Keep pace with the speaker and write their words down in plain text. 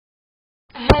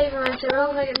Hey everyone, so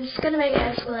real quick, I'm just gonna make an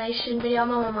explanation video.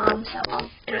 I'm on my mom, so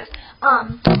anyways,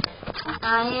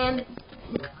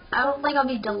 I don't think I'll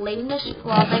be deleting this.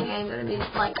 Well, I think I'm gonna be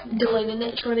like deleting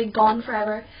it. It's gonna be gone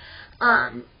forever.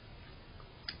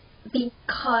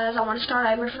 Because I want to start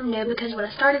over from new. Because when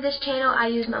I started this channel, I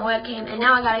used my webcam, and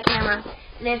now I got a camera.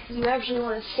 And if you actually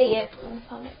want to see it,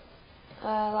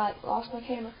 lost my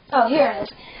camera. Oh, here it is.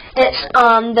 It's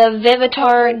the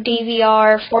Vivitar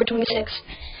DVR 426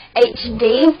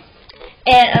 HD,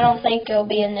 and I don't think it'll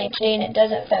be in HD, and it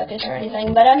doesn't focus or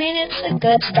anything. But I mean, it's a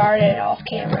good started off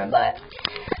camera. But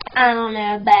I don't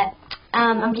know. But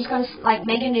I'm just gonna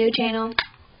make a new channel,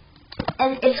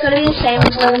 and it's gonna be the same.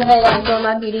 I'm still gonna be doing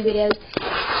my beauty videos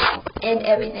and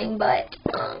everything, but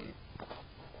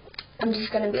I'm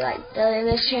just going to be deleting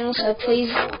this channel, so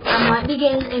please, I might be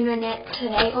getting internet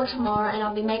today or tomorrow, and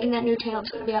I'll be making that new channel.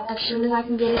 It's going to be up as soon as I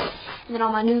can get it, and then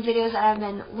all my new videos that I've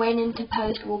been waiting to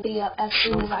post will be up as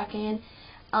soon as I can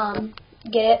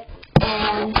get it.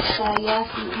 And so yeah,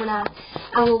 when I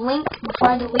will link, before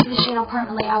I delete this channel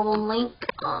permanently, I will link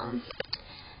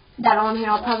that on here.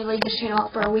 I'll probably leave this channel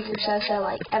up for a week or so,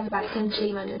 everybody can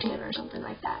see my new channel or something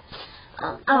like that.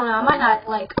 I don't know, I might not,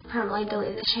 permanently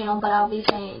delete this channel, but I'll be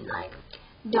saying,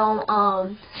 don't,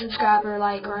 subscribe or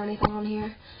or anything on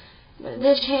here. Go to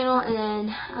this channel, and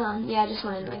then, yeah, I just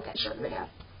wanted to make that short video.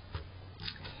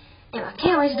 And my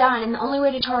camera's dying, and the only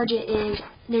way to charge it is,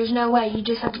 there's no way, you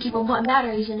just have to keep on putting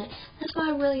batteries in it. That's why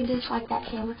I really dislike that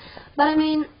camera. But, I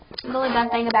mean, the only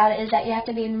bad thing about it is that you have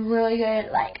to be in really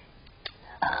good,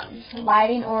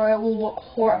 lighting, or it will look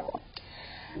horrible.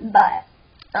 But,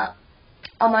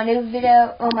 on my new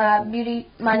video, on my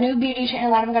new beauty channel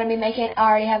that I'm going to be making, I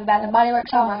already have a Bath & Body Works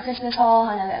haul, my Christmas haul.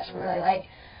 I know that's really late.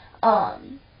 I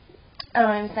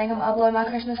don't even think I'm going to upload my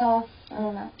Christmas haul. I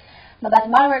don't know. My Bath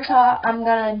 & Body Works haul, I'm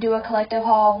going to do a collective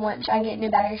haul once I get new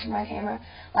batteries for my camera,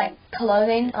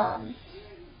 clothing.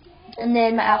 And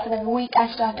then my outfit of the week, I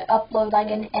still have to upload,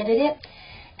 and edit it.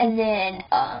 And then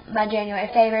my January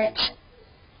favorites,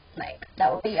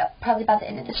 that will be up probably by the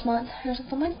end of this month or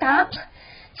something like that.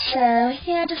 So,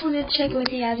 yeah, I just wanted to check it with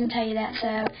you guys and tell you that,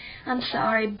 so I'm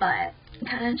sorry, but I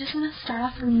kind of just want to start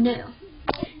off from new.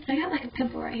 I got, a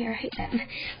pimple right here, I hate that.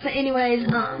 But anyways,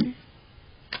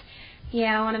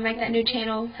 yeah, I want to make that new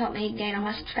channel, help me gain all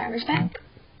my subscribers back.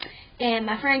 And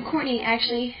my friend Courtney and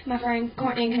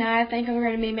I think we're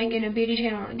going to be making a beauty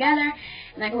channel together.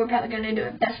 And, we're probably going to do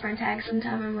a best friend tag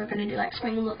sometime, and we're going to do,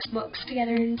 spring looks books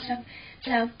together and stuff.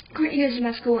 So, Courtney goes to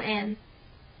my school, and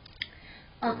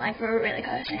we're really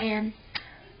close, and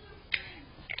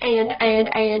anyways,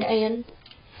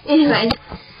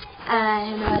 I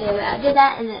have no idea why I did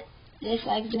that, and this is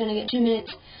gonna get 2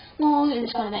 minutes long, and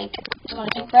it's gonna take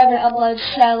forever to upload.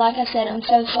 So, like I said, I'm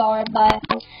so sorry, but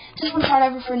just want to start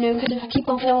over for new, because if I keep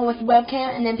on filming with the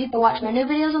webcam, and then people watch my new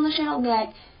videos on the channel, they'll be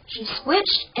like, she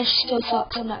switched, and she still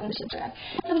sucks, so I'm not gonna subscribe.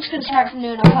 So I'm just gonna start from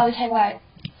new, and I'll probably take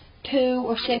 2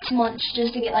 or 6 months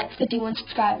just to get 51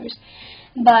 subscribers.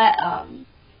 But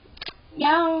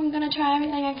yeah, I'm gonna try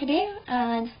everything I can do,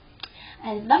 and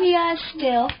I love you guys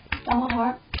still, from my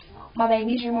heart. My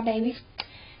babies, you're my babies.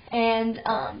 And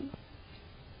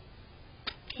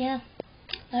yeah,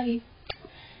 love you.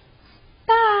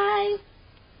 Bye.